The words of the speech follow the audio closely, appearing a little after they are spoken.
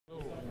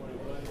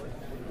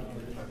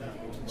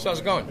So how's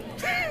it going?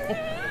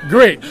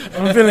 Great.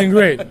 I'm feeling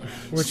great.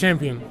 We're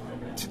champion.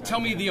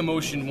 Tell me the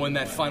emotion when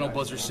that final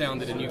buzzer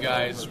sounded and you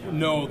guys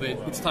know that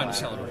it's time to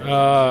celebrate.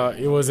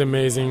 It was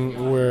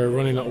amazing.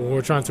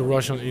 We're trying to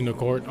rush on the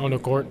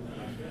court,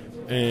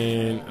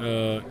 and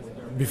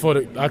before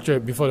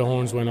the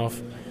horns went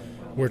off,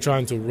 we're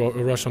trying to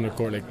rush on the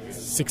court like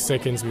 6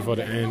 seconds before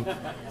the end,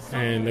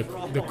 and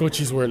the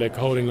coaches were like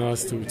holding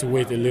us to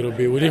wait a little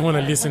bit. We didn't want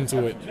to listen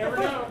to it,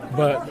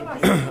 but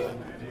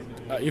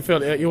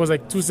it was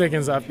like 2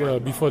 seconds after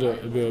before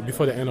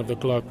the end of the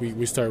clock.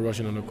 We started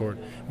rushing on the court.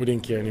 We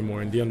didn't care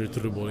anymore, and DeAndre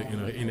threw the ball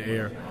in the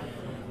air.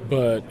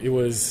 But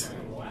it's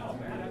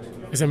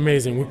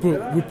amazing.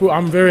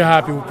 I'm very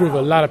happy. We proved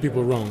a lot of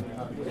people wrong.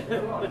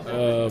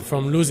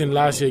 From losing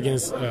last year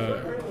against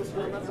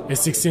a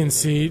 16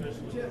 seed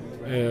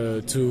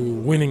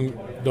to winning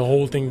the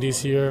whole thing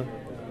this year,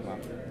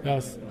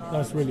 that's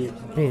really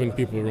proving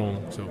people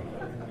wrong. So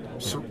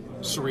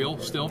surreal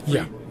still?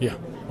 Yeah.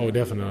 Oh,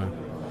 definitely.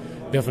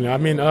 I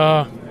mean,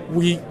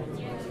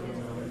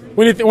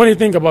 when you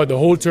think about the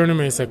whole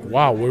tournament, it's like,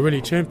 wow, we're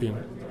really champion.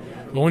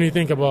 But when you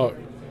think about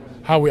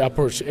how we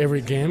approach every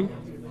game,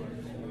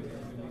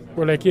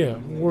 we're like, yeah,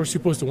 we're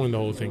supposed to win the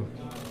whole thing.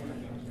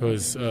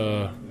 Because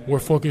we're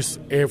focused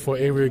for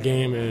every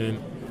game, and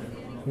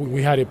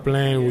we had a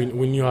plan.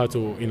 We knew how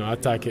to,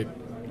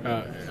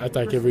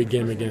 attack every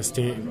game against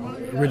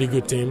really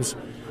good teams.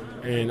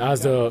 And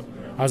as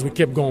we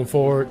kept going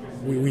forward,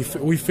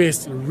 we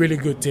faced really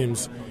good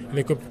teams. And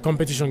the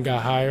competition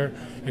got higher,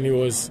 and it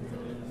was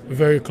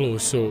very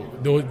close. So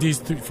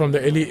from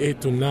the Elite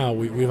 8 to now,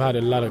 we've had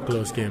a lot of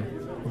close games.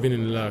 We've been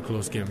in a lot of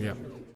close games, yeah.